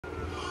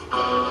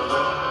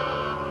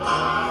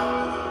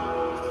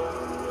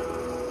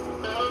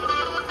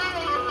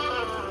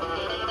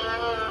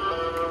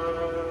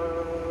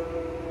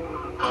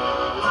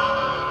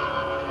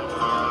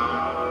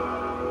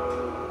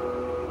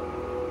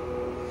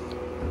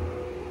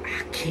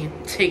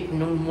Can't take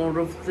no more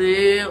of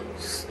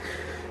this.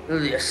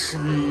 This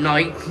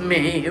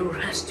nightmare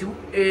has to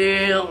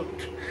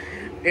end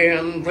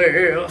in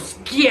this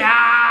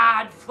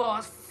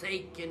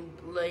God-forsaken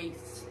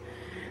place.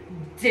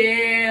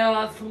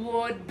 Death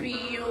would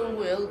be a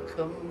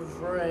welcome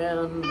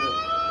friend.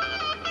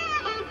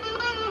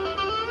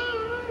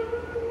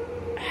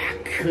 I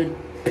could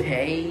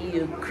pay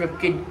a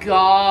crooked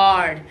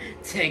guard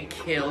to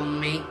kill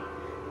me.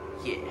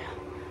 Yeah,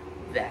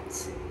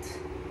 that's it.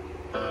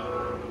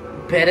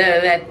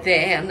 Better that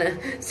than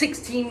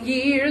 16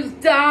 years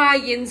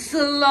dying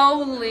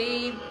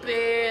slowly,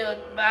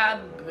 bit by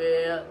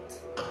bit.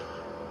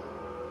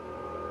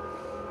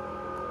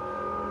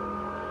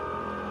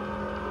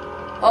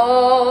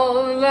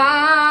 All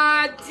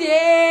I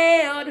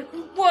did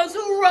was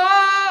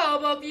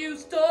rob a few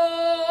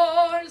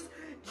stores.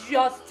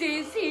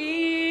 Justice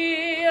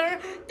here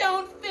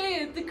don't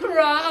fit the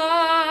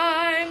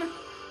crime.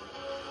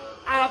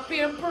 I've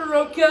been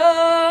broken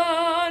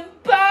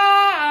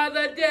by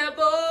the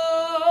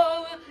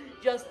devil.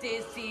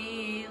 Justice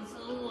is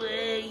a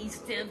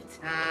waste of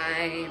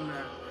time.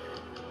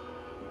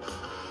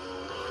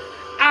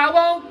 I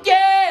won't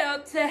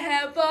get to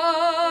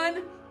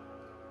heaven.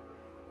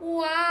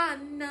 Why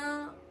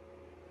not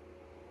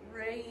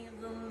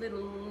raise a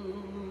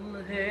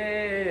little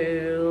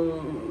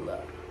hell?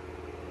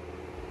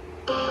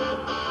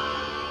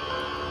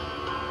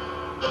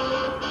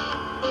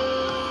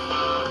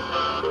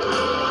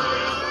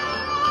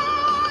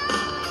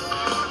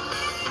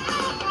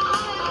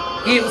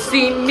 You'll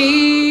see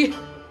me,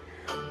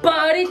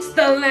 but it's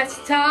the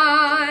last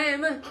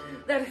time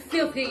that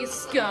filthy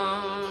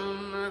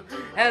scum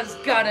has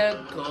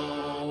gotta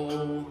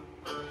go.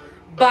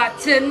 But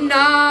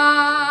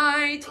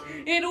tonight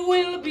it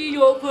will be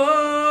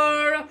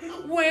over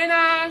when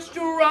I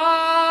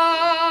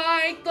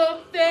strike the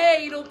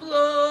fatal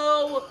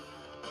blow.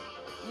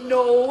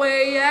 No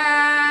way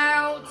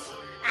out,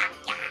 I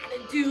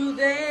gotta do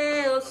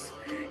this.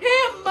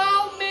 Him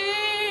on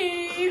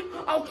me.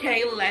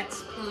 Okay,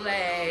 let's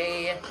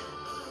play.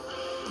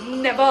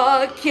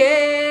 Never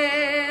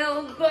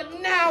killed, but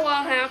now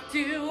I have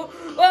to.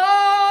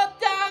 Oh,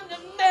 time to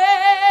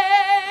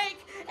make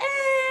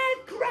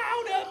and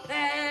crown to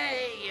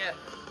pay.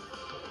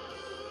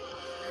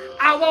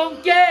 I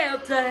won't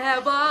get to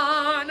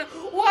heaven.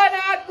 Why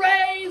not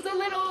raise a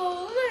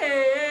little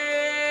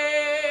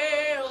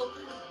hell?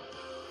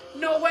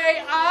 No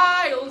way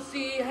I'll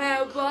see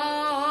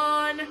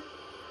heaven.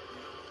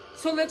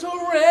 So let's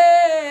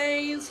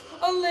raise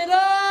a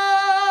little